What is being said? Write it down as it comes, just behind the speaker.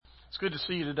It's good to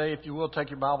see you today. If you will, take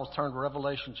your Bibles, turn to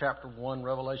Revelation chapter 1.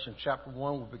 Revelation chapter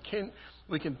 1,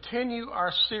 we continue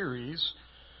our series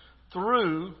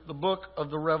through the book of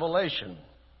the Revelation.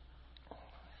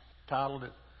 Titled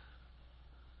it,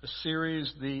 the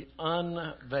series, The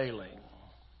Unveiling.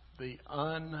 The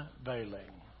Unveiling.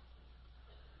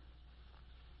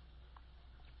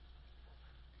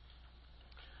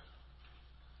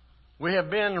 We have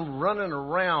been running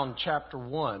around chapter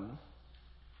 1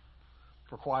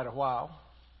 for quite a while.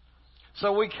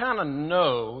 So we kind of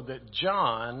know that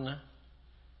John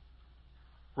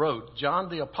wrote, John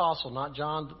the Apostle, not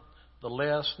John the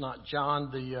Less, not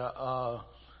John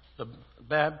the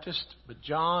Baptist, but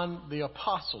John the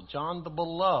Apostle, John the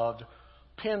Beloved,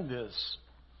 penned this.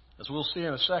 As we'll see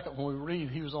in a second when we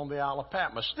read, he was on the Isle of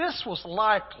Patmos. This was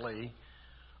likely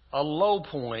a low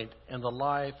point in the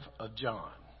life of John.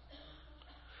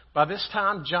 By this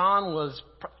time, John was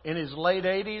in his late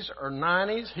 80s or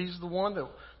 90s. He's the one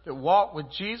that walked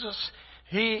with Jesus.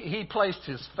 He placed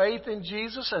his faith in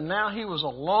Jesus, and now he was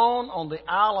alone on the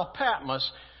Isle of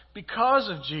Patmos because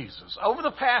of Jesus. Over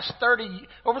the past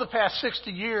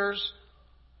 60 years,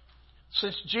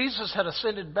 since Jesus had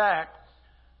ascended back,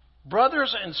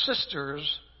 brothers and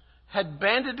sisters had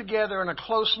banded together in a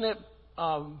close-knit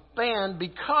band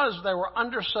because they were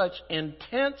under such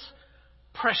intense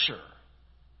pressure.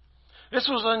 This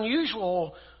was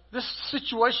unusual. This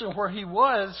situation where he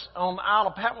was on the Isle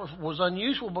of Patmos was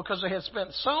unusual because they had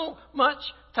spent so much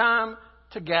time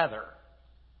together.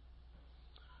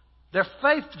 Their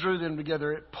faith drew them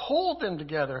together. It pulled them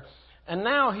together. And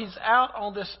now he's out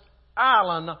on this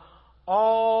island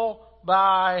all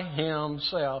by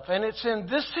himself. And it's in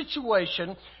this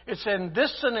situation, it's in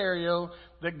this scenario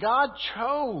that God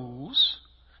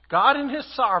in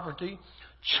His sovereignty,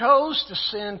 chose to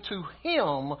send to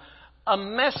him a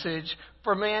message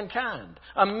for mankind,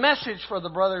 a message for the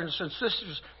brothers and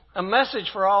sisters, a message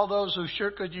for all those who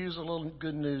sure could use a little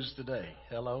good news today.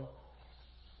 Hello?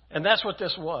 And that's what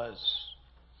this was.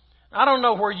 I don't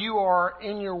know where you are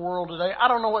in your world today. I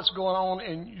don't know what's going on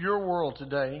in your world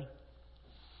today.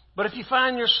 But if you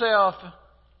find yourself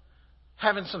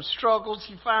having some struggles, if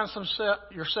you find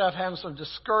yourself having some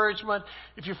discouragement,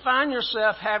 if you find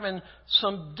yourself having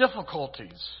some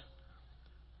difficulties,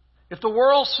 if the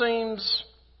world seems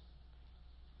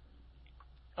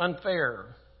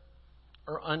unfair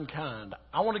or unkind,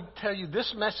 I want to tell you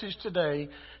this message today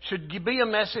should be a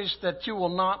message that you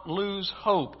will not lose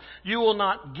hope. You will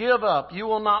not give up. You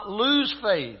will not lose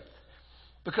faith.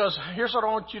 Because here's what I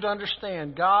want you to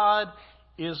understand. God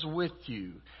is with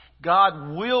you.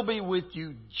 God will be with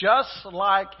you just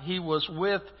like He was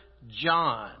with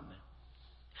John.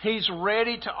 He's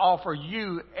ready to offer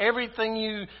you everything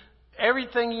you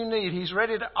need. He's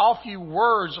ready to offer you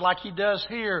words like He does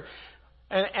here.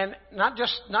 And not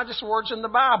just words in the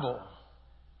Bible.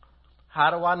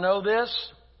 How do I know this?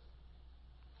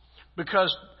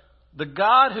 Because the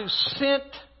God who sent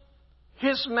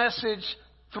His message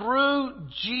through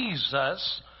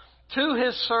Jesus to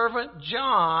His servant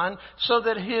John so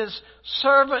that His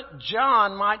servant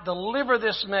John might deliver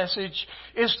this message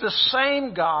is the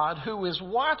same God who is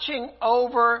watching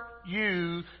over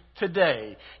you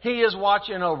today. He is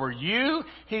watching over you.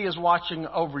 He is watching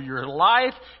over your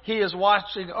life. He is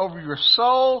watching over your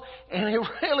soul. And He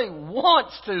really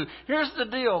wants to. Here's the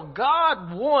deal.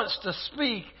 God wants to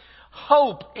speak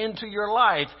hope into your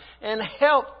life and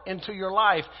help into your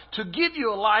life to give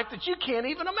you a life that you can't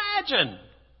even imagine.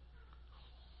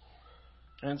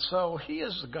 And so He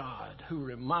is the God who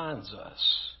reminds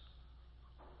us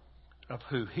of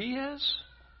who He is,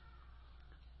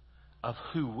 of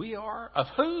who we are, of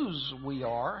whose we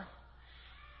are,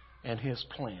 and His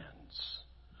plans.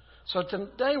 So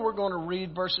today we're going to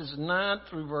read verses 9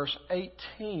 through verse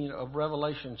 18 of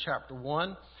Revelation chapter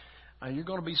 1. You're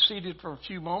going to be seated for a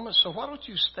few moments, so why don't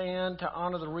you stand to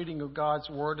honor the reading of God's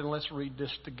Word, and let's read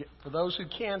this together. For those who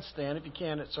can stand, if you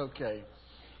can, it's okay.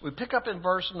 We pick up in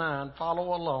verse 9,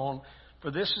 follow along, for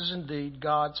this is indeed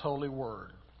God's holy word.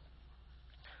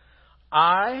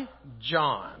 I,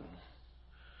 John,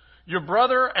 your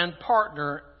brother and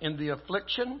partner in the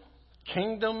affliction,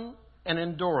 kingdom, and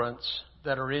endurance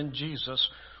that are in Jesus,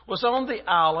 was on the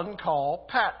island called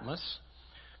Patmos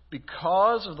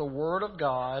because of the word of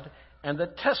God and the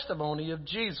testimony of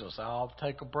Jesus. I'll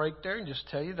take a break there and just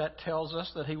tell you that tells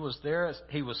us that he was there.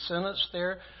 He was sentenced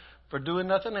there for doing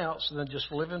nothing else than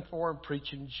just living for and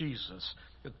preaching Jesus.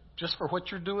 Just for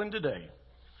what you're doing today.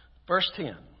 Verse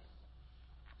 10.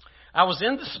 I was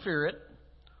in the Spirit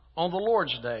on the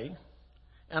Lord's day,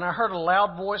 and I heard a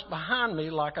loud voice behind me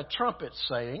like a trumpet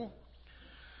saying,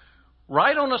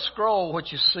 Write on a scroll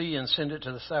what you see and send it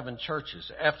to the 7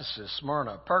 churches: Ephesus,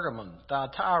 Smyrna, Pergamum,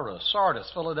 Thyatira, Sardis,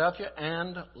 Philadelphia,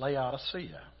 and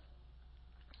Laodicea.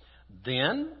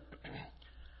 Then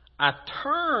I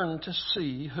turned to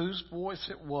see whose voice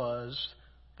it was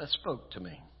that spoke to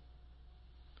me.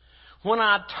 When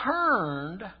I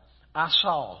turned, I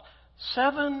saw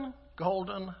 7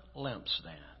 golden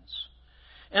lampstands.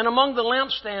 And among the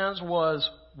lampstands was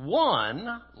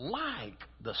one like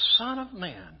the Son of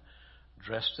Man,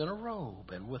 dressed in a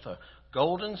robe and with a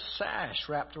golden sash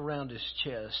wrapped around his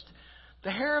chest.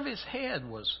 The hair of his head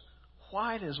was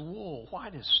white as wool,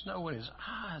 white as snow, and his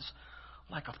eyes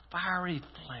like a fiery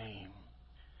flame.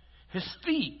 His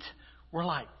feet were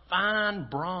like fine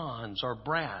bronze or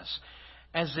brass,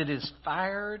 as it is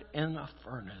fired in a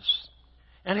furnace,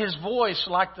 and his voice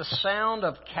like the sound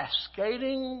of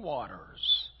cascading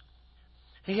waters.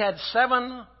 He had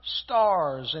 7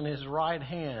 stars in his right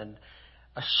hand.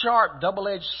 A sharp,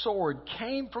 double-edged sword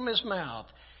came from his mouth,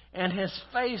 and his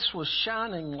face was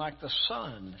shining like the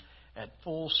sun at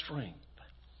full strength.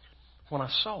 When I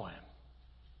saw him,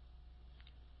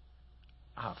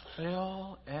 I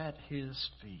fell at his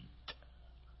feet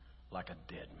like a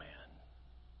dead man.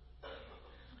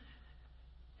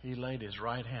 He laid his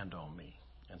right hand on me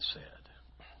and said,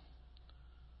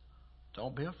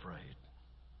 "Don't be afraid.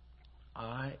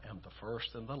 I am the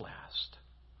first and the last,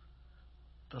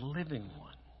 the living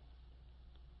one.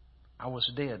 I was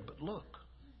dead, but look,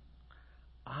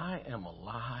 I am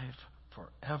alive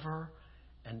forever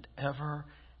and ever,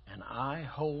 and I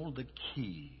hold the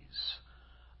keys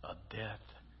of death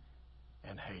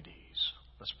and Hades."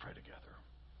 Let's pray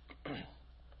together.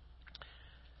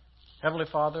 Heavenly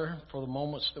Father, for the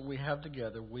moments that we have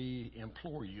together, we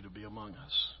implore you to be among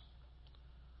us.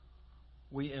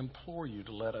 We implore you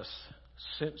to let us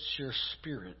sense your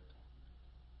Spirit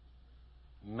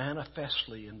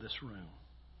manifestly in this room.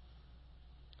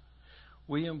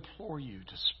 We implore you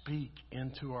to speak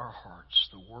into our hearts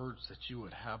the words that you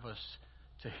would have us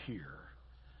to hear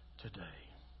today.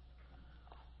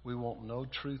 We want no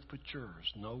truth but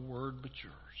yours, no word but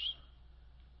yours.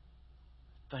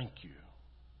 Thank you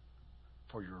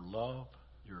for your love,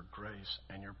 your grace,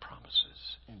 and your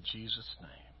promises. In Jesus'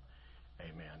 name,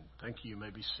 amen. Thank you. You may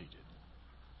be seated.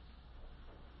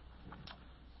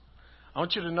 I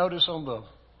want you to notice on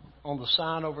the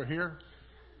sign over here,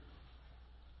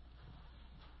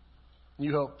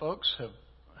 New Hope folks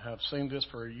have seen this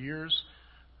for years.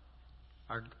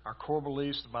 Our core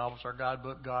beliefs, the Bible's our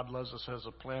guidebook. God loves us, has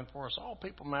a plan for us. All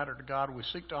people matter to God. We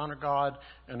seek to honor God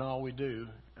in all we do.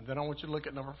 And then I want you to look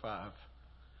at number 5,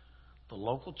 the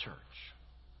local church.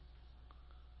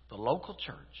 The local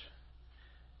church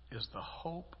is the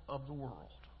hope of the world.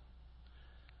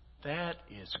 That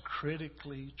is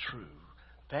critically true.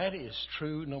 That is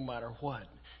true no matter what.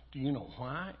 Do you know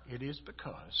why? It is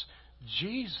because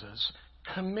Jesus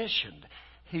commissioned.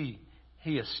 He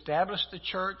established the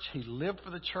church. He lived for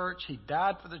the church. He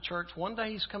died for the church. One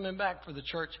day he's coming back for the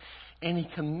church. And he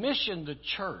commissioned the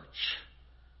church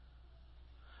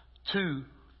to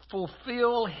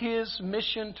fulfill his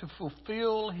mission, to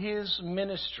fulfill his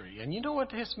ministry. And you know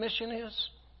what his mission is?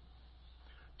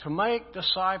 To make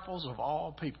disciples of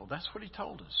all people. That's what he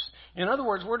told us. In other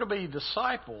words, we're to be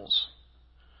disciples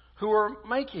who are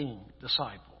making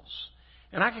disciples.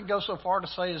 And I can go so far to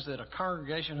say is that a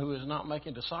congregation who is not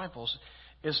making disciples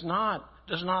does not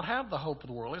have the hope of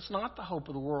the world. It's not the hope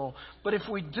of the world. But if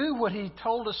we do what he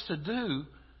told us to do,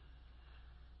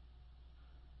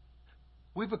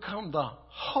 we become the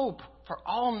hope for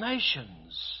all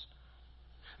nations.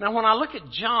 Now, when I look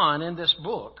at John in this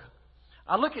book,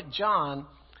 I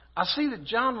see that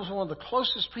John was one of the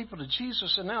closest people to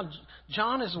Jesus, and now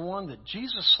John is the one that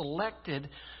Jesus selected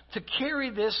to carry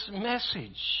this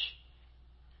message.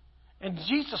 And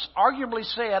Jesus arguably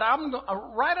said, I'm going to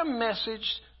write a message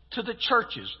to the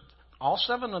churches. All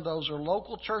 7 of those are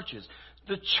local churches.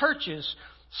 The churches,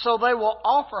 so they will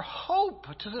offer hope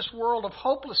to this world of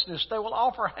hopelessness. They will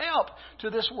offer help to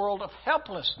this world of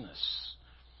helplessness.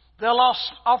 They'll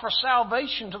offer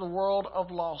salvation to the world of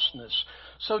lostness.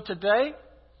 So today,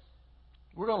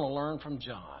 we're going to learn from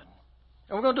John.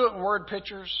 And we're going to do it in word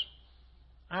pictures.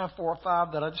 I have 4 or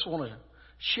 5 that I just want to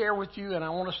share with you, and I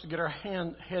want us to get our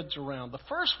heads around. The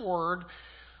first word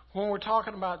when we're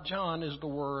talking about John is the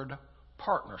word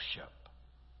partnership.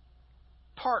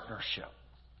 Partnership.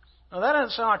 Now, that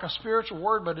doesn't sound like a spiritual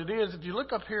word, but it is. If you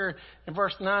look up here in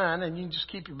verse 9, and you can just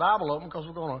keep your Bible open because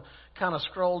we're going to kind of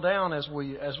scroll down as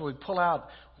we pull out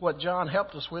what John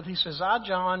helped us with. He says, I,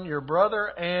 John, your brother,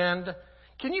 and...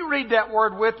 Can you read that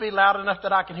word with me loud enough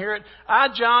that I can hear it? I,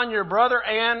 John, your brother,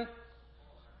 and...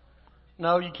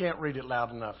 No, you can't read it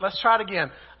loud enough. Let's try it again.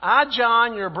 I,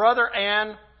 John, your brother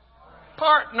and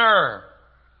partner.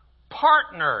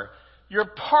 Partner. Your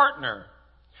partner.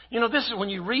 You know, this is when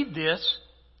you read this,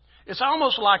 it's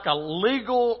almost like a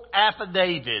legal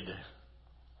affidavit.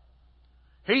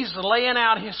 He's laying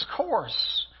out his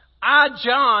course. I,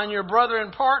 John, your brother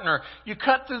and partner. You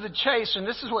cut through the chase, and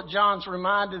this is what John's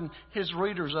reminding his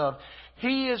readers of.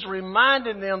 He is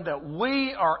reminding them that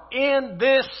we are in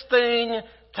this thing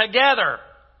together.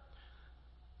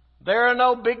 There are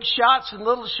no big shots and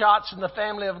little shots in the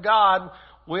family of God.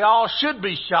 We all should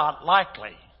be shot,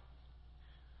 likely.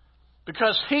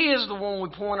 Because He is the one we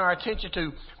point our attention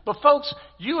to. But folks,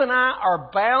 you and I are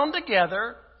bound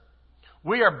together.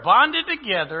 We are bonded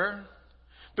together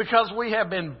because we have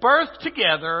been birthed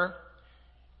together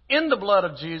in the blood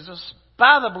of Jesus,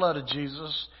 by the blood of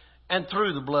Jesus, and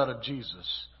through the blood of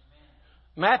Jesus.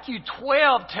 Matthew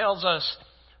 12 tells us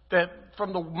that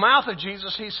from the mouth of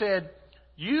Jesus, He said,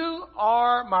 you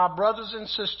are my brothers and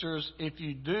sisters if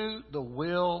you do the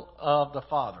will of the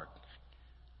Father.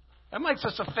 That makes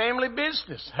us a family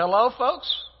business. Hello,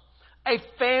 folks? A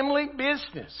family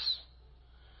business.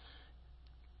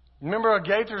 Remember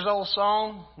Gaither's old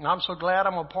song, I'm so glad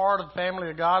I'm a part of the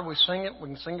family of God. We sing it. We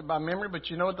can sing it by memory. But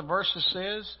you know what the verse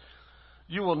says?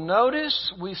 You will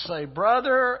notice we say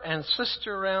brother and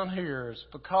sister around here. It's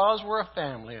because we're a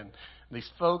family and these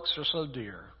folks are so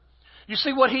dear. You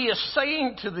see what He is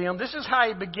saying to them. This is how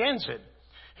He begins it.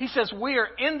 He says we are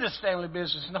in this family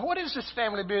business. Now what is this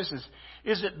family business?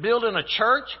 Is it building a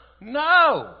church?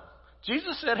 No.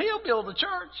 Jesus said He'll build the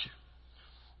church.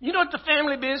 You know what the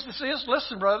family business is?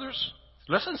 Listen, brothers.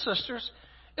 Listen, sisters.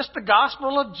 It's the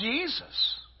gospel of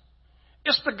Jesus.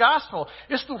 It's the gospel.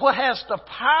 It's what has the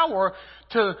power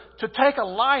to take a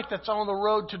life that's on the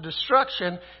road to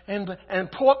destruction and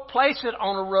place it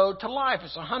on a road to life.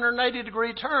 It's a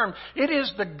 180-degree turn. It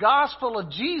is the gospel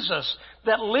of Jesus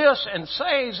that lifts and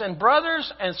saves. And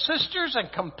brothers and sisters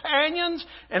and companions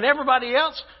and everybody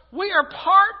else, we are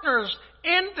partners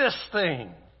in this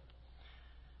thing.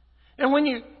 And when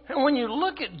you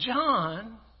look at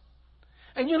John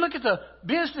and you look at the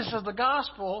business of the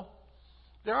gospel,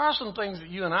 there are some things that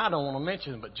you and I don't want to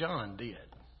mention, but John did.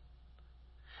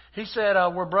 He said,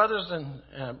 we're brothers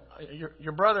and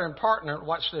your brother and partner,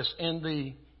 watch this, in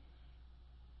the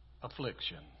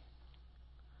affliction.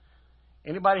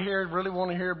 Anybody here really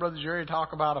want to hear Brother Jerry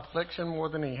talk about affliction more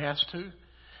than he has to?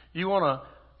 You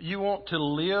want to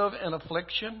live in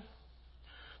affliction?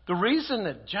 The reason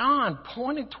that John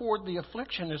pointed toward the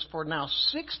affliction is for now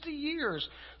 60 years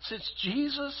since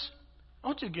Jesus, I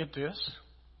want you to get this.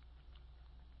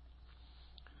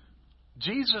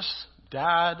 Jesus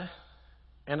died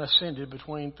and ascended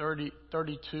between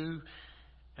 32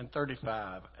 and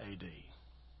 35 AD.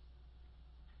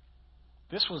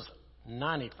 This was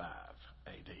 95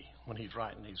 AD when he's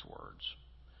writing these words.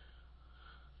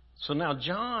 So now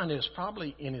John is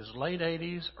probably in his late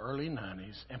 80s, early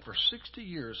 90s, and for 60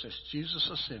 years since Jesus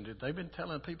ascended, they've been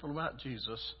telling people about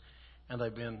Jesus, and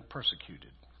they've been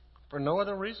persecuted. For no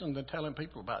other reason than telling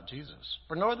people about Jesus.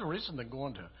 For no other reason than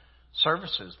going to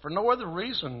services. For no other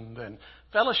reason than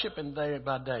fellowshipping day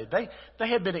by day. They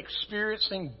had been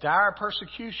experiencing dire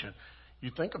persecution.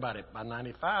 You think about it, by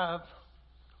 95,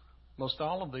 most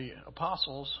all of the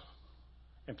apostles,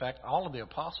 in fact, all of the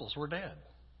apostles were dead.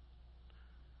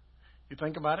 You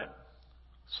think about it,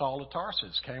 Saul of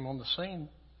Tarsus came on the scene,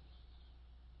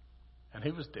 and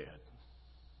he was dead.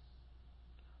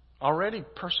 Already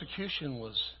persecution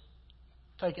was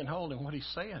taking hold in what he's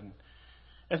saying.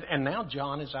 And now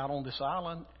John is out on this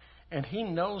island, and he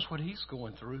knows what he's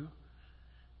going through,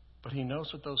 but he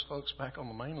knows what those folks back on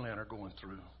the mainland are going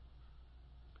through.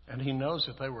 And he knows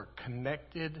that they were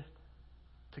connected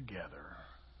together.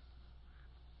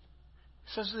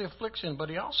 He says the affliction, but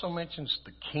he also mentions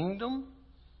the kingdom,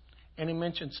 and he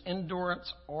mentions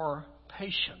endurance or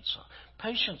patience.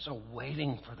 Patience of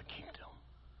waiting for the kingdom.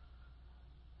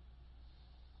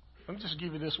 Let me just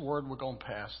give you this word. We're going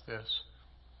past this.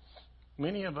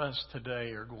 Many of us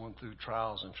today are going through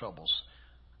trials and troubles.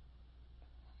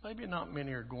 Maybe not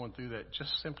many are going through that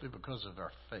just simply because of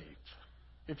our faith.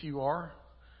 If you are,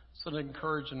 it's an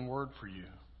encouraging word for you.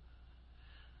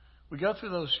 We go through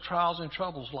those trials and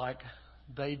troubles like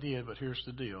they did, but here's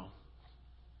the deal.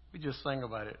 We just think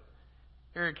about it.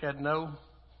 Eric had no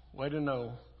way to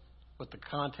know what the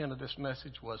content of this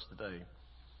message was today,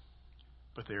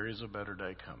 but there is a better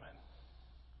day coming.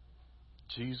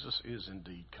 Jesus is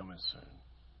indeed coming soon.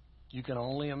 You can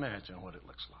only imagine what it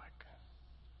looks like.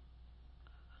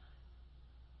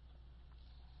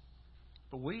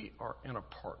 But we are in a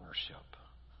partnership.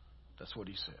 That's what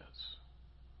he says.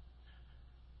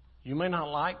 You may not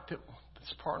like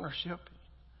this partnership.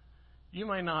 You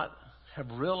may not have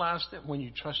realized it when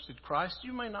you trusted Christ.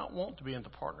 You may not want to be in the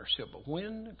partnership. But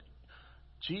when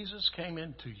Jesus came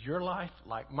into your life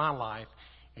like my life,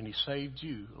 and He saved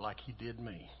you like He did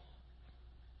me,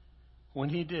 when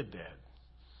He did that,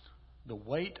 the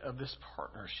weight of this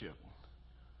partnership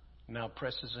now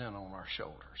presses in on our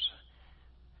shoulders.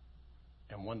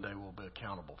 And one day we'll be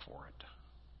accountable for it.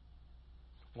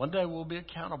 One day we'll be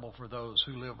accountable for those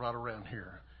who live right around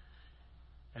here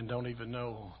and don't even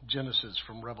know Genesis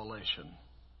from Revelation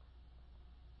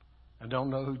and don't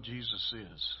know who Jesus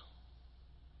is.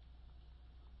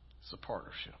 It's a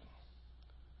partnership.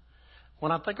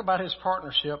 When I think about His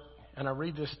partnership and I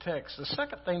read this text, the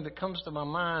second thing that comes to my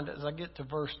mind as I get to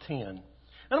verse 10, and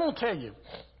I'm going to tell you,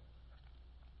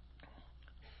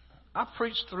 I've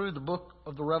preached through the book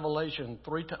of the Revelation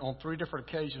on three different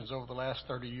occasions over the last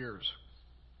 30 years.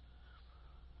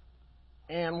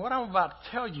 And what I'm about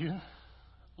to tell you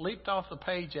leaped off the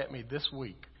page at me this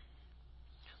week.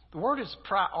 The word is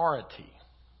priority.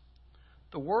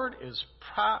 The word is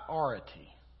priority.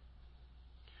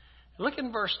 Look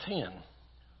in verse 10.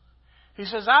 He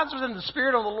says, I was in the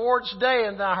Spirit on the Lord's day,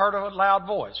 and I heard a loud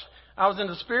voice. I was in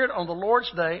the Spirit on the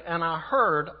Lord's day, and I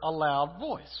heard a loud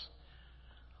voice.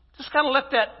 Just kind of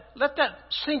let that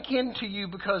sink into you,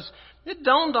 because it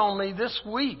dawned on me this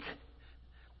week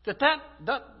that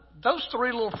those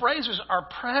three little phrases are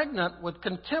pregnant with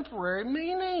contemporary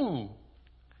meaning.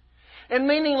 And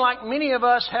meaning like many of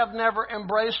us have never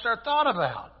embraced or thought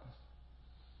about.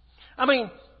 I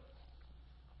mean,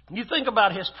 you think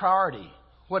about His priority,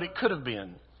 what it could have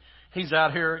been. He's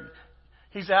out here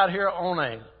on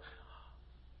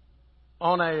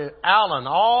a island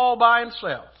all by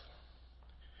Himself.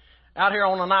 Out here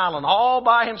on an island all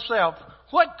by Himself.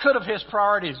 What could have His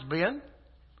priorities been?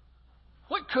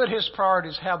 What could His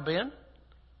priorities have been?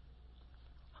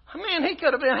 I mean, He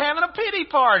could have been having a pity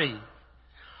party.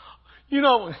 You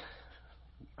know,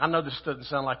 I know this doesn't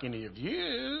sound like any of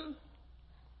you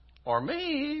or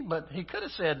me, but He could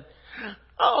have said,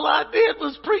 all I did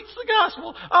was preach the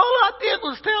gospel. All I did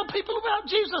was tell people about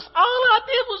Jesus. All I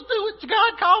did was do what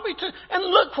God called me to, and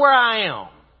look where I am.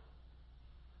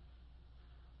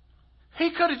 He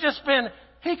could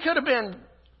have been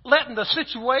letting the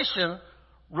situation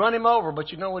run Him over,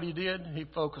 but you know what He did? He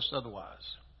focused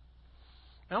otherwise.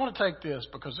 Now, I want to take this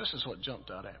because this is what jumped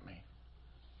out at me.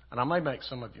 And I may make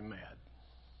some of you mad.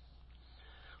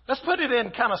 Let's put it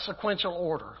in kind of sequential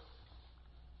order.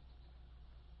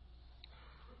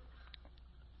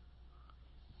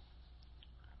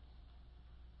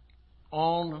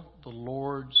 On the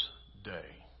Lord's day.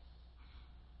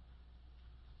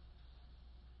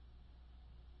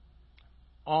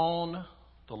 On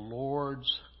the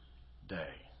Lord's day.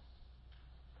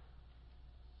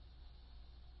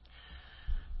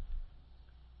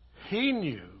 He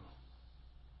knew,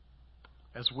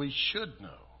 as we should know,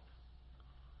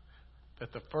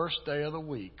 that the first day of the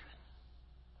week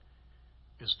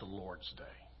is the Lord's day.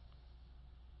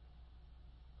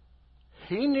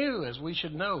 He knew, as we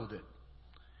should know, that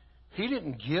He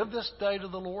didn't give this day to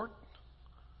the Lord.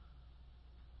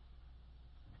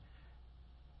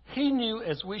 He knew,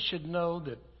 as we should know,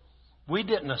 that we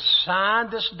didn't assign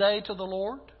this day to the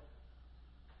Lord.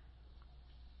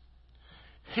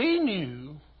 He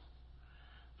knew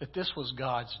that this was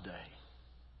God's day.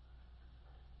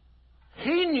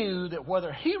 He knew that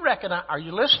whether He recognized, are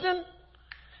you listening?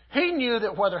 He knew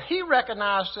that whether He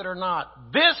recognized it or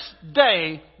not, this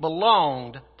day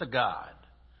belonged to God.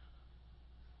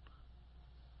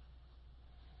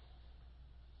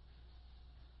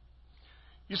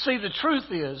 You see, the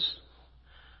truth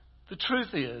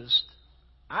is,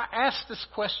 I asked this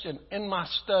question in my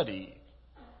study,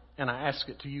 and I ask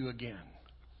it to you again.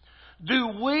 Do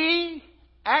we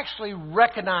actually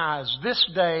recognize this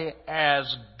day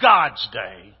as God's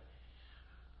day?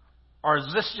 Or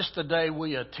is this just a day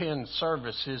we attend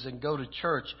services and go to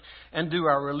church and do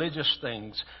our religious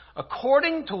things?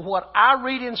 According to what I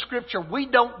read in Scripture, we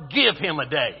don't give Him a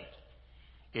day.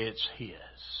 It's His.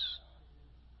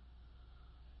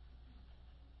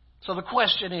 So the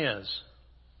question is,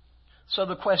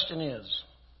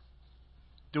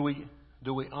 do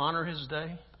we honor His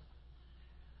day?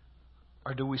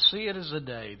 Or do we see it as a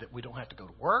day that we don't have to go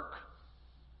to work?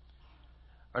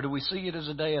 Or do we see it as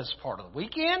a day as part of the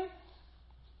weekend?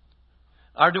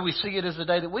 Or do we see it as a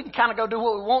day that we can kind of go do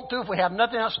what we want to? If we have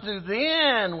nothing else to do,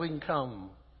 then we can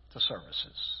come to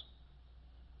services.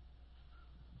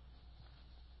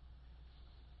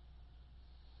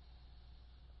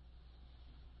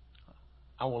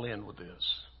 I will end with this.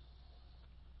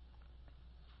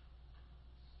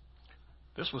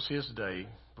 This was his day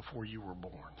before you were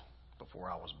born, before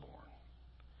I was born.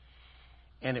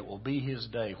 And it will be his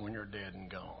day when you're dead and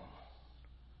gone.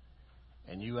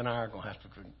 And you and I are going to have to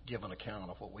give an account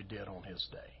of what we did on his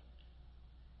day.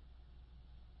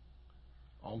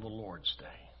 On the Lord's day.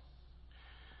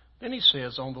 Then he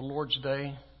says, on the Lord's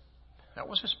day, that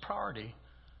was his priority.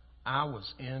 I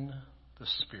was in the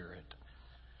Spirit.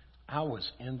 I was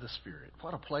in the Spirit.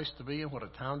 What a place to be and what a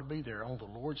time to be there on the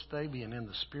Lord's day, being in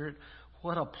the Spirit.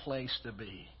 What a place to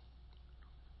be.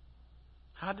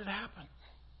 How did it happen?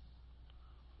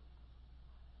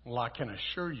 Well, I can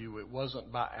assure you it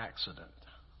wasn't by accident.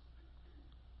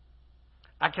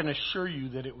 I can assure you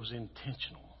that it was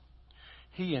intentional.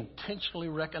 He intentionally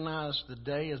recognized the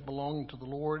day as belonging to the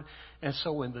Lord. And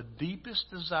so in the deepest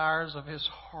desires of his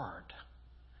heart,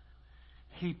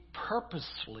 he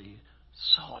purposely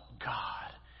sought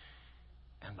God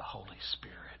and the Holy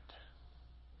Spirit.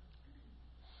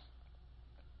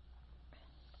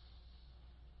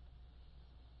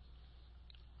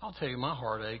 I'll tell you, my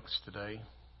heart aches today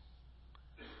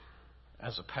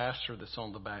as a pastor that's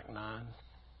on the back nine.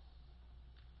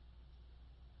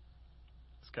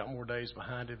 It's got more days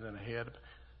behind it than ahead.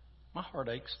 My heart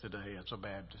aches today as a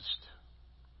Baptist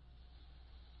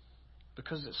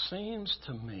because it seems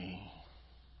to me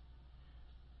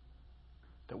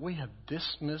that we have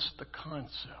dismissed the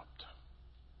concept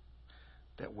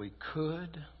that we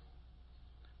could,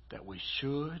 that we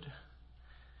should,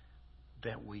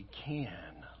 that we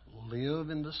can live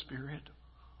in the Spirit,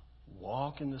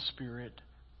 walk in the Spirit,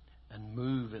 and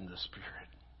move in the Spirit.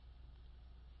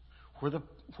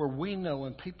 Where we know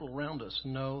and people around us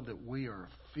know that we are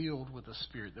filled with the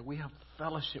Spirit, that we have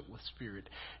fellowship with Spirit,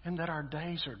 and that our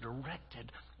days are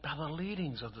directed by the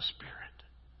leadings of the Spirit.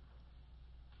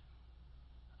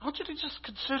 I want you to just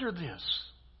consider this.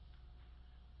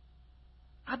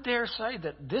 I dare say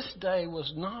that this day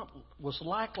was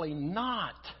likely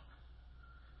not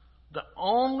the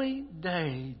only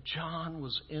day John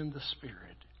was in the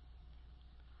Spirit.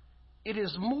 It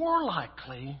is more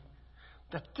likely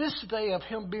that this day of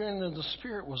him being in the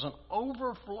Spirit was an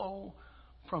overflow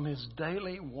from his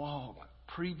daily walk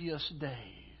previous days.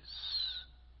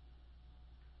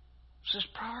 It's his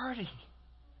priority.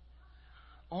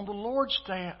 On the Lord's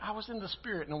day, I was in the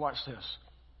Spirit. Now watch this.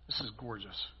 This is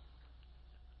gorgeous.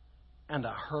 And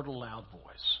I heard a loud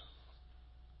voice.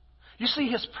 You see,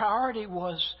 his priority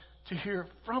was to hear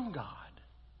from God.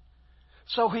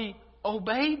 So he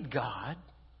obeyed God,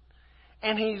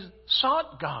 and he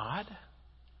sought God,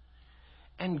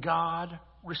 and God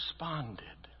responded.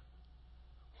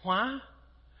 Why?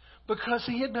 Because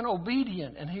he had been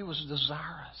obedient and he was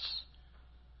desirous.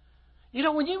 You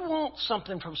know, when you want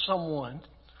something from someone,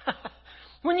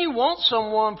 when you want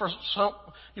something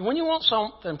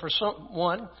for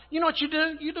someone, you know what you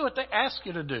do? You do what they ask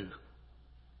you to do.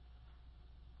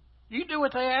 You do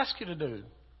what they ask you to do.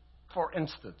 For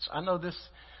instance, I know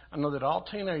that all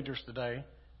teenagers today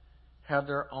have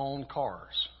their own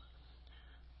cars.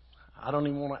 I don't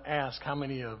even want to ask how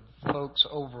many of folks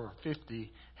over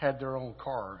 50 had their own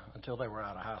car until they were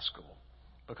out of high school.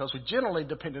 Because we generally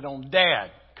depended on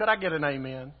Dad. Could I get an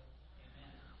amen?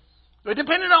 We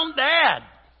depended on Dad.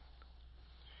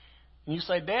 And you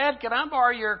say, Dad, can I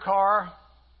borrow your car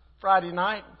Friday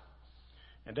night?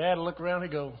 And Dad will look around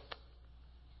and go,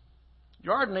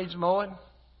 yard needs mowing.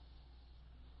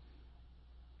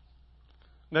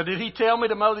 Now, did he tell me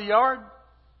to mow the yard?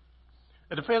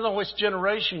 It depends on which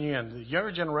generation you're in. The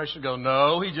younger generation go,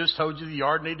 no, he just told you the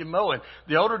yard needed mowing.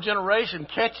 The older generation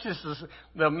catches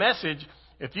the message.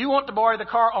 If you want to borrow the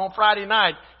car on Friday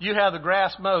night, you have the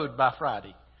grass mowed by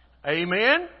Friday. Amen?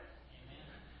 Amen.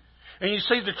 And you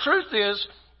see, the truth is,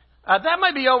 that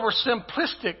may be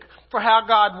oversimplistic for how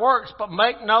God works, but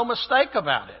make no mistake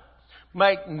about it.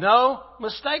 Make no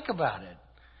mistake about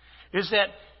it. Is that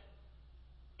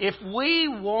if we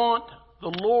want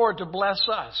the Lord to bless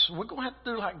us, we're going to have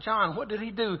to do like John. What did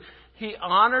he do? He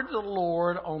honored the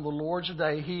Lord on the Lord's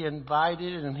day. He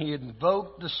invited and he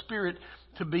invoked the Spirit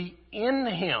to be in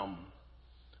him.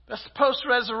 That's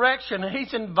post-resurrection, and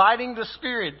he's inviting the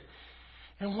Spirit.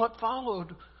 And what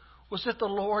followed was that the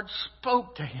Lord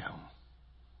spoke to him.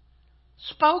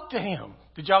 Spoke to him.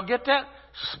 Did y'all get that?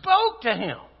 Spoke to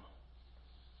him.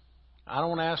 I don't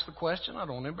want to ask the question. I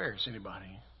don't want to embarrass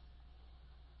anybody.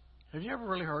 Have you ever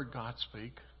really heard God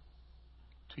speak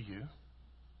to you?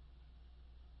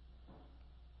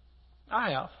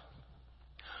 I have.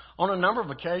 On a number of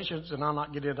occasions, and I'll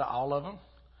not get into all of them,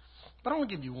 but I want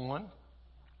to give you one.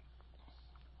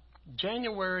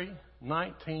 January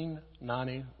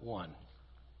 1991.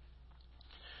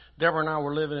 Deborah and I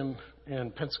were living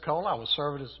in Pensacola. I was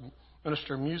serving as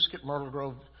minister of music at Myrtle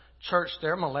Grove Church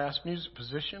there, my last music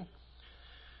position.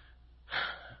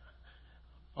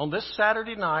 On this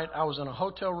Saturday night, I was in a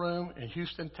hotel room in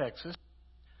Houston, Texas.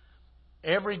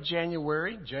 Every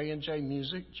January, J&J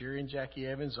Music, Jerry and Jackie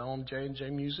Evans own J&J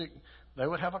Music, they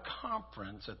would have a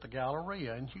conference at the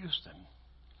Galleria in Houston.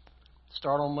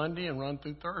 Start on Monday and run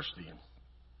through Thursday.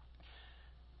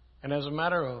 And as a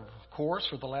matter of course,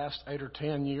 for the last 8 or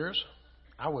 10 years,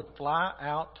 I would fly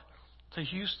out to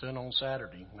Houston on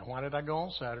Saturday. Now, why did I go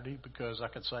on Saturday? Because I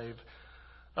could save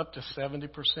up to 70%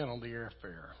 on the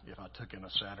airfare if I took in a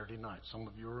Saturday night. Some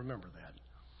of you will remember that.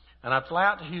 And I'd fly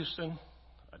out to Houston,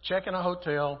 I'd check in a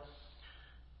hotel,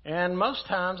 and most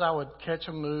times I would catch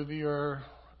a movie or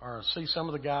see some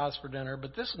of the guys for dinner.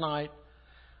 But this night,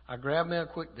 I grabbed me a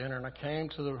quick dinner, and I came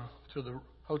to the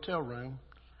hotel room.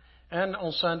 And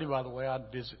on Sunday, by the way,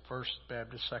 I'd visit First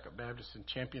Baptist, Second Baptist, and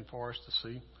Champion Forest to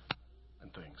see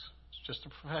and things. It's just a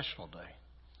professional day.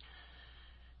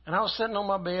 And I was sitting on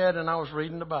my bed, and I was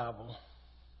reading the Bible.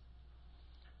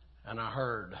 And I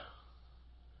heard,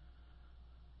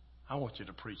 I want you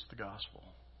to preach the gospel.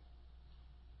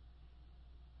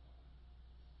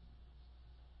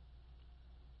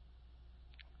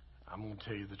 I'm going to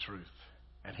tell you the truth.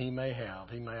 And I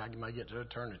may get to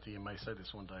eternity and may say this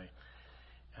one day.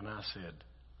 And I said,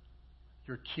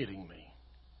 you're kidding me.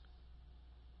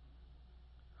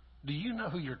 Do you know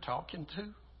who you're talking to?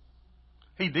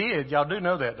 He did. Y'all do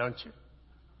know that, don't you?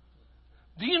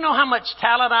 Do you know how much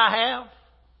talent I have?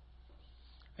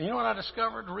 And you know what I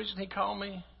discovered? The reason he called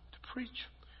me to preach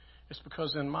is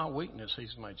because in my weakness,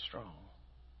 he's made strong.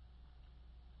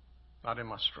 Not in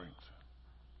my strength.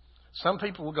 Some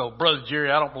people will go, Brother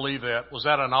Jerry, I don't believe that. Was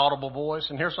that an audible voice?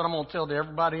 And here's what I'm going to tell to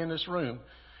everybody in this room.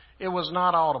 It was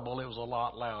not audible. It was a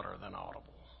lot louder than audible.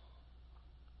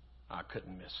 I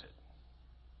couldn't miss it.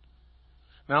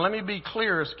 Now, let me be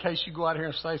clear in case you go out here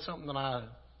and say something that I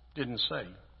didn't say.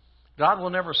 God will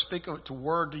never speak a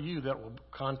word to you that will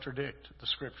contradict the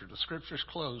Scripture. The Scripture's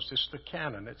closed. It's the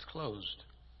canon. It's closed.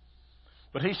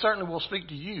 But He certainly will speak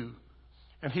to you,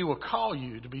 and He will call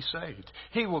you to be saved.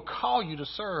 He will call you to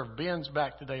serve. Ben's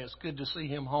back today. It's good to see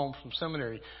him home from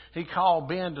seminary. He called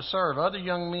Ben to serve. Other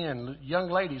young men, young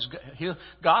ladies,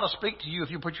 God will speak to you if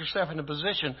you put yourself in a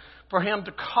position for Him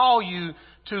to call you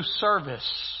to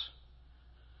service.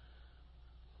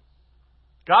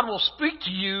 God will speak to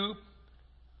you,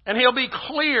 and He'll be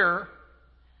clear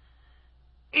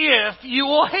if you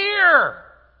will hear.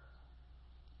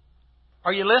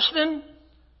 Are you listening?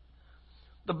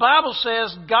 The Bible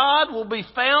says God will be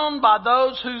found by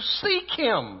those who seek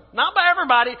Him. Not by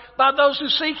everybody, by those who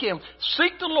seek Him.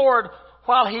 Seek the Lord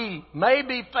while He may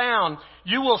be found.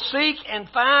 You will seek and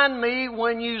find me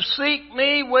when you seek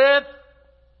me with...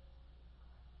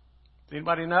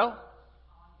 Anybody know?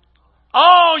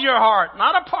 All your heart.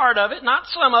 Not a part of it, not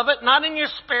some of it, not in your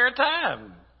spare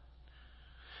time.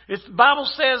 The Bible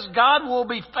says God will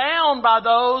be found by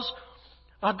those...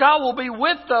 God will be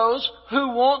with those who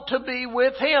want to be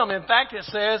with Him. In fact, it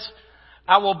says,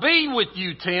 I will be with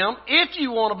you, Tim, if you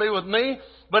want to be with me.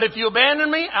 But if you abandon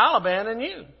me, I'll abandon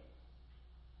you.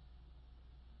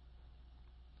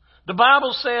 The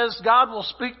Bible says God will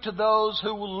speak to those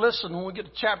who will listen. When we get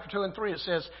to chapter 2 and 3, it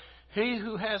says, he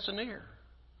who has an ear,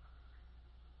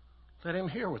 let him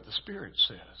hear what the Spirit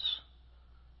says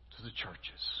to the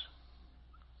churches.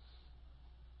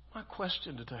 My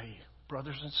question today,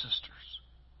 brothers and sisters,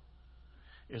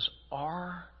 is,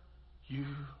 are you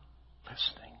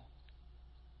listening?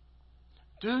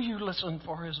 Do you listen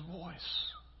for His voice?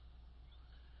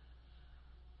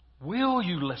 Will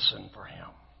you listen for Him?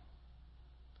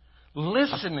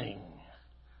 Listening,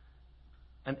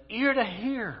 an ear to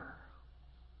hear,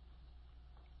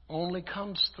 only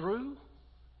comes through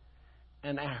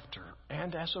and after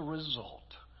and as a result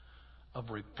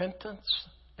of repentance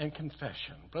and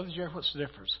confession. Brother Jerry, what's the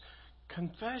difference?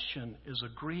 Confession is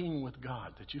agreeing with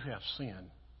God that you have sin.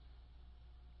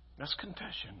 That's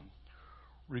confession.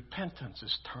 Repentance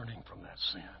is turning from that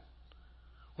sin.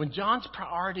 When John's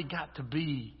priority got to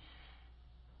be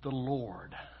the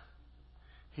Lord,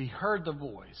 he heard the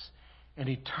voice and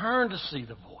he turned to see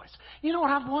the voice. You know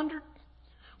what I've wondered?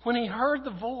 When he heard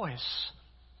the voice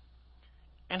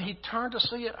and he turned to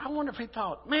see it, I wonder if he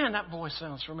thought, man, that voice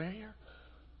sounds familiar.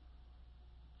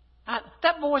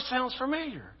 That voice sounds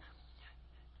familiar.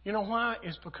 You know why?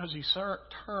 It's because he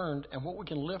turned, and what we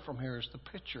can live from here is the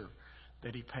picture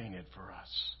that he painted for us.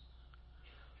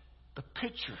 The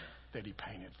picture that he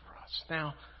painted for us.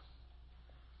 Now,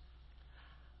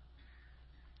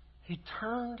 he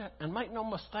turned, and make no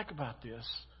mistake about this,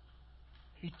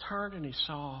 he turned and he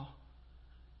saw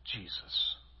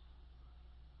Jesus.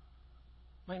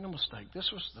 Make no mistake, this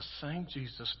was the same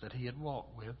Jesus that he had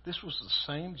walked with. This was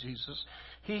the same Jesus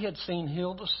he had seen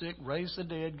heal the sick, raise the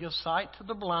dead, give sight to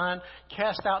the blind,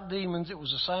 cast out demons. It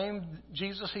was the same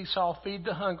Jesus he saw feed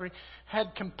the hungry,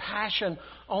 had compassion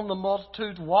on the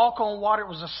multitude, walk on water. It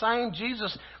was the same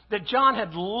Jesus that John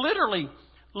had literally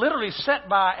sat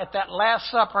by at that Last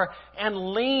Supper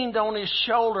and leaned on his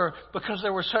shoulder because they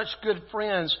were such good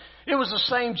friends. It was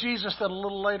the same Jesus that a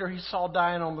little later he saw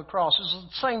dying on the cross. It was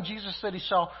the same Jesus that he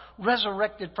saw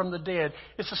resurrected from the dead.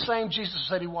 It's the same Jesus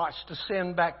that he watched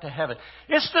ascend back to heaven.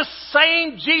 It's the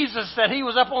same Jesus that he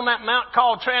was up on that mount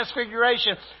called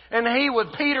Transfiguration, and he with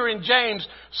Peter and James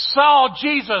saw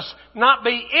Jesus not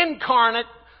be incarnate,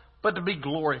 but to be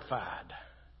glorified.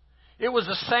 It was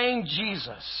the same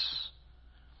Jesus.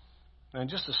 Now, in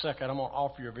just a second, I'm going to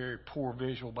offer you a very poor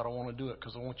visual, but I want to do it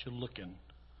because I want you looking.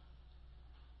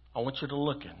 I want you to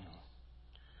look in.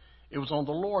 It was on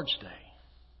the Lord's Day,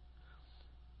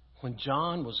 when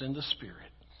John was in the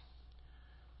Spirit,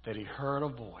 that he heard a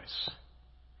voice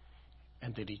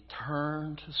and that he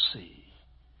turned to see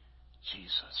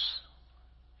Jesus.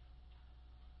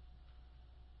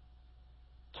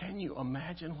 Can you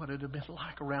imagine what it would have been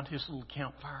like around his little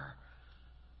campfire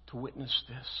to witness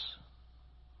this?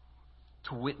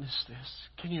 To witness this.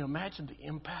 Can you imagine the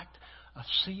impact of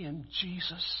seeing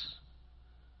Jesus?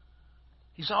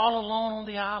 He's all alone on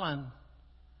the island.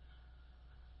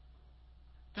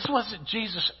 This wasn't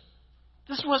Jesus.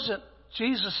 This wasn't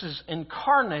Jesus'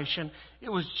 incarnation. It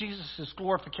was Jesus'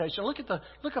 glorification. Look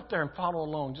up there and follow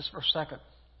along just for a second.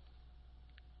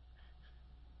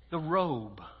 The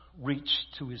robe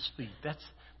reached to his feet.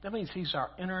 That means he's our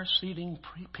interceding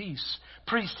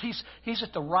priest. He's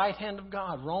at the right hand of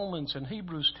God. Romans and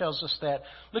Hebrews tells us that.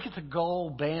 Look at the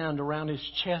gold band around his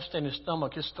chest and his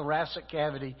stomach, his thoracic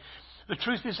cavity. The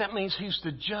truth is that means he's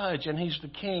the judge and he's the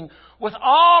king with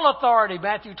all authority.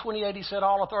 Matthew 28, he said,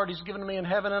 all authority is given to me in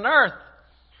heaven and earth.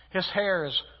 His hair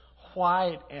is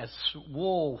white as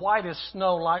wool, white as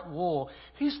snow like wool.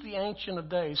 He's the Ancient of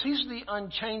Days. He's the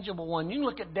unchangeable one. You can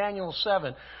look at Daniel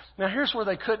 7. Now here's where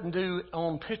they couldn't do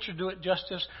on picture do it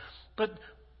justice. But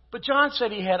John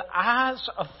said he had eyes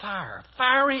of fire,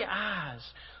 fiery eyes.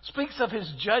 Speaks of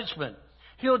his judgment.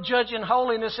 He'll judge in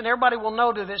holiness and everybody will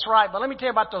know that it's right. But let me tell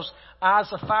you about those eyes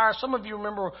of fire. Some of you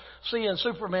remember seeing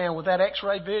Superman with that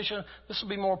X-ray vision. This will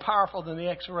be more powerful than the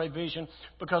X-ray vision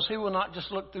because he will not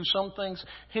just look through some things.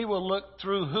 He will look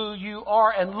through who you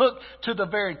are and look to the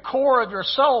very core of your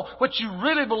soul, what you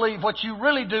really believe, what you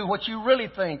really do, what you really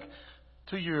think,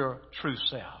 to your true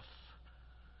self.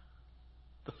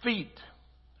 The feet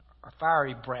are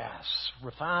fiery brass,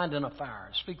 refined in a fire.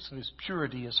 It speaks of his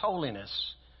purity, his holiness,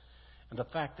 and the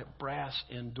fact that brass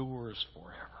endures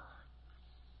forever.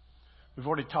 We've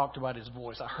already talked about his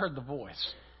voice. I heard the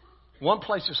voice. One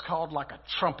place is called like a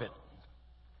trumpet.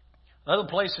 Another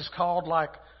place is called like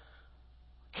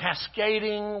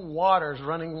cascading waters,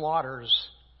 running waters.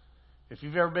 If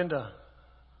you've ever been to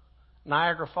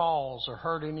Niagara Falls or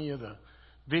heard any of the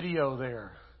video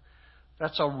there,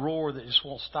 that's a roar that just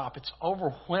won't stop. It's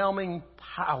overwhelming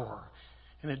power,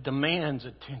 and it demands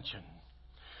attention.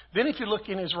 Then if you look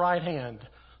in his right hand,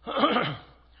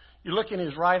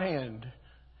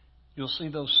 you'll see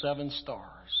those 7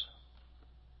 stars.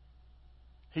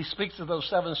 He speaks of those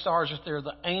 7 stars that they're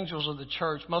the angels of the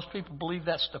church. Most people believe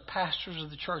that's the pastors of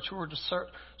the church who are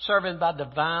serving by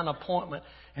divine appointment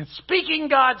and speaking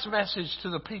God's message to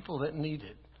the people that need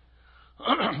it.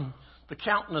 The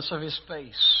countenance of his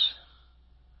face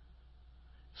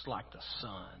is like the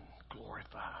sun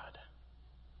glorified.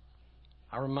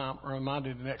 I'm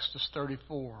reminded in Exodus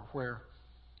 34 where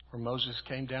Moses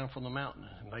came down from the mountain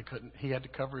and he had to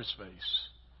cover his face.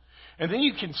 And then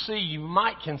you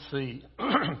might see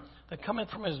that coming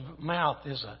from his mouth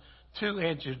is a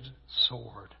 2-edged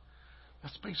sword.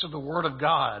 That speaks of the Word of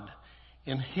God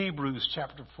in Hebrews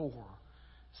chapter 4.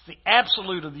 It's the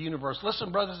absolute of the universe.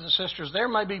 Listen, brothers and sisters, there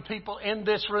may be people in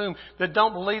this room that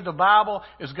don't believe the Bible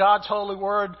is God's holy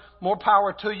word. More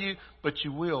power to you, but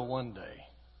you will one day.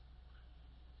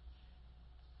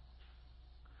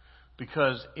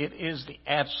 Because it is the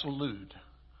absolute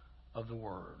of the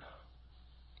Word.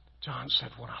 John said,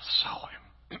 when I saw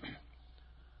him,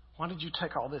 why did you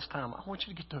take all this time? I want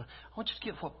you to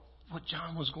get what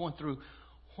John was going through.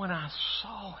 When I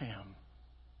saw him,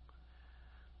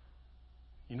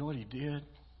 you know what he did?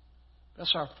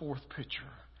 That's our 4th picture.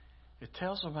 It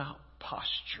tells about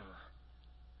posture.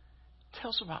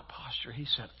 He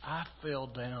said, I fell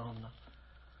down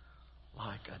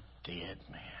like a dead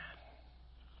man.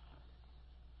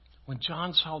 When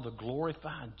John saw the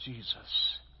glorified Jesus,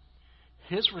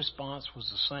 his response was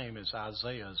the same as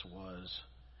Isaiah's was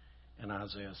in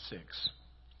Isaiah 6.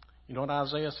 You know what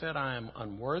Isaiah said? I am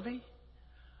unworthy.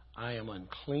 I am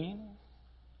unclean.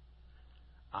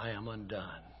 I am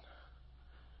undone.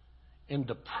 In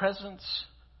the presence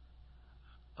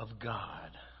of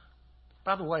God.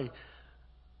 By the way,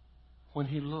 when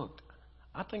he looked,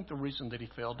 I think the reason that he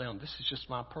fell down, this is just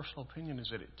my personal opinion, is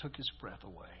that it took his breath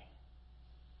away.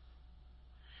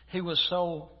 He was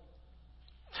so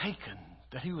taken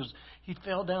that he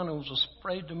fell down and was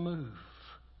afraid to move.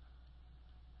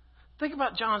 Think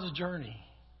about John's journey.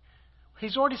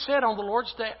 He's already said on the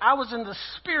Lord's Day, I was in the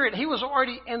Spirit. He was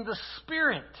already in the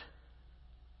Spirit.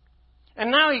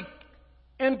 And now he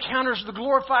encounters the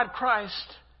glorified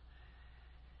Christ.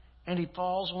 And he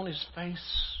falls on his face,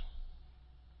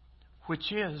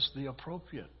 which is the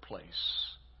appropriate place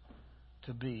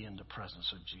to be in the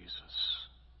presence of Jesus.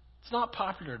 It's not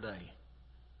popular today,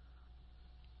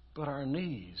 but our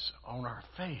knees on our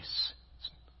face.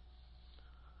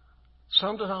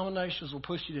 Some denominations will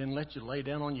push you in and let you lay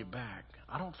down on your back.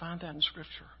 I don't find that in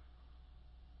Scripture.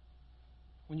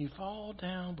 When you fall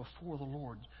down before the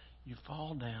Lord, you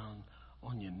fall down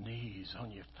on your knees,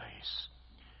 on your face.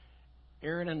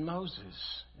 Aaron and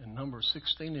Moses in Numbers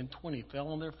 16 and 20 fell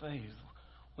on their face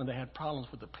when they had problems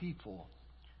with the people.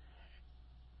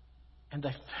 And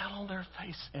they fell on their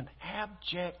face in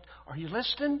abject, are you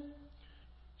listening?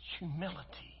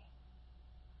 Humility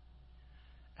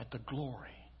at the glory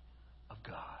of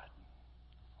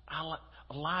God.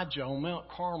 Elijah on Mount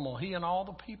Carmel, he and all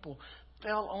the people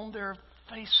fell on their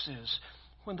faces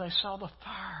when they saw the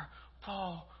fire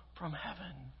fall from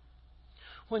heaven.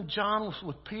 When John was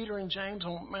with Peter and James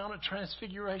on Mount of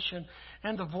Transfiguration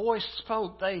and the voice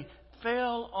spoke, they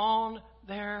fell on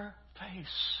their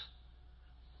face.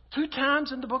 2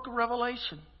 times in the book of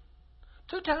Revelation.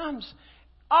 2 times.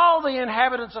 All the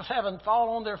inhabitants of heaven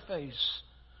fall on their face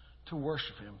to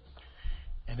worship him.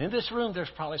 And in this room,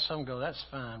 there's probably some go, that's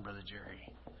fine, Brother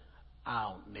Jerry. I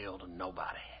don't kneel to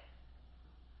nobody.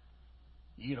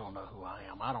 You don't know who I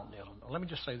am. I don't kneel to. Let me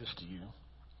just say this to you.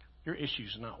 Your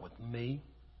issue's not with me.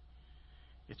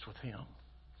 It's with him.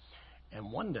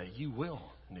 And one day you will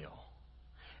kneel.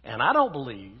 And I don't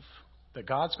believe that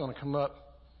God's going to come up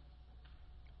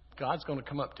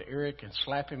to Eric and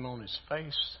slap him on his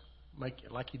face, make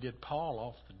it like he did Paul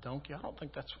off the donkey. I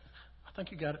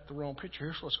think you got it the wrong picture.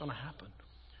 Here's what's going to happen.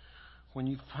 When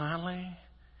you finally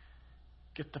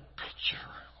get the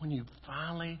picture, when you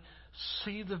finally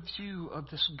see the view of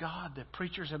this God that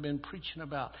preachers have been preaching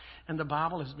about and the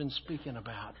Bible has been speaking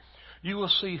about, you will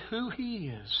see who he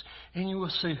is and you will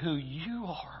see who you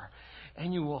are,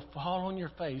 and you will fall on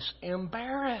your face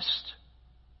embarrassed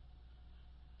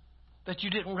that you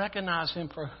didn't recognize him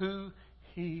for who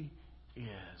he is.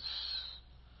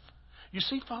 You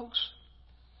see, folks,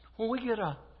 when we get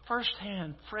a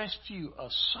first-hand, fresh view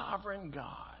of sovereign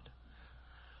God,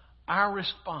 our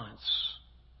response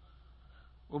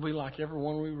will be like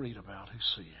everyone we read about who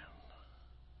see him.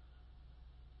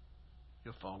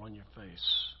 You'll fall on your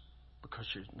face because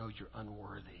you know you're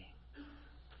unworthy.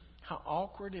 How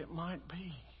awkward it might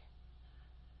be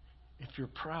if your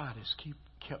pride has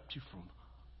kept you from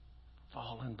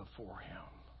falling before him.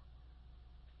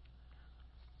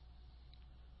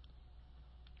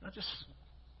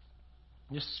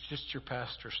 Just your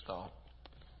pastor's thought.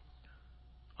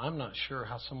 I'm not sure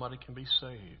how somebody can be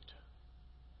saved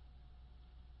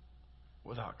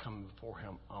without coming before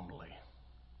him humbly.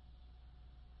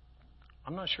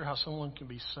 I'm not sure how someone can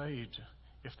be saved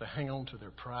if they hang on to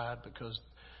their pride, because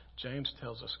James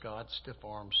tells us God stiff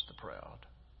arms the proud.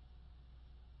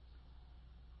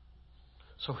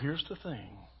 So here's the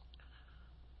thing.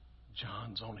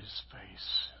 John's on his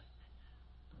face.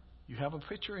 You have a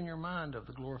picture in your mind of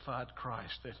the glorified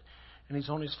Christ, and he's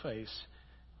on his face.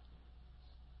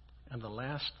 And the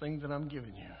last thing that I'm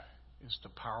giving you is the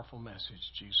powerful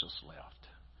message Jesus left.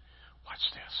 Watch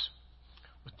this.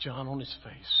 With John on his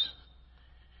face,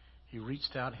 he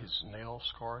reached out his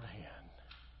nail-scarred hand,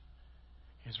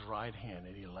 his right hand,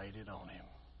 and he laid it on him.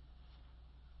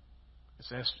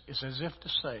 It's as if to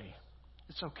say,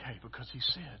 it's okay, because he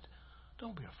said,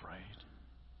 don't be afraid.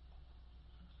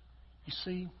 You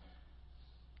see,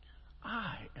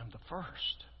 I am the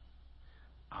first.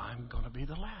 I'm going to be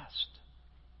the last.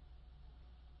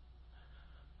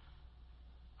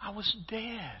 I was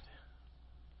dead,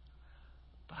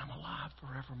 but I'm alive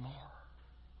forevermore.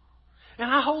 And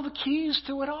I hold the keys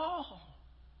to it all.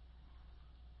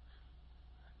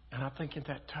 And I think in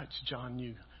that touch, John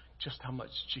knew just how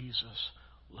much Jesus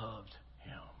loved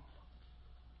him.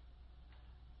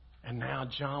 And now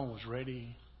John was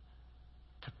ready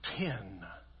to pin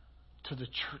to the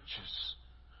churches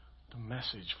the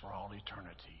message for all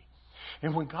eternity.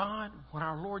 And when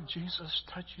our Lord Jesus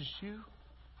touches you,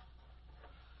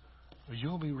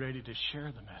 you'll be ready to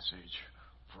share the message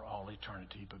for all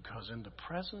eternity, because in the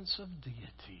presence of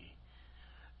deity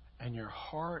and your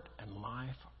heart and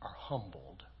life are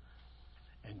humbled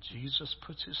and Jesus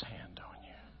puts his hand on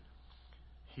you,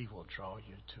 he will draw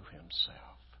you to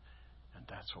himself. And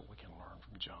that's what we can learn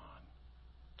from John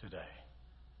today.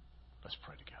 Let's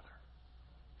pray together.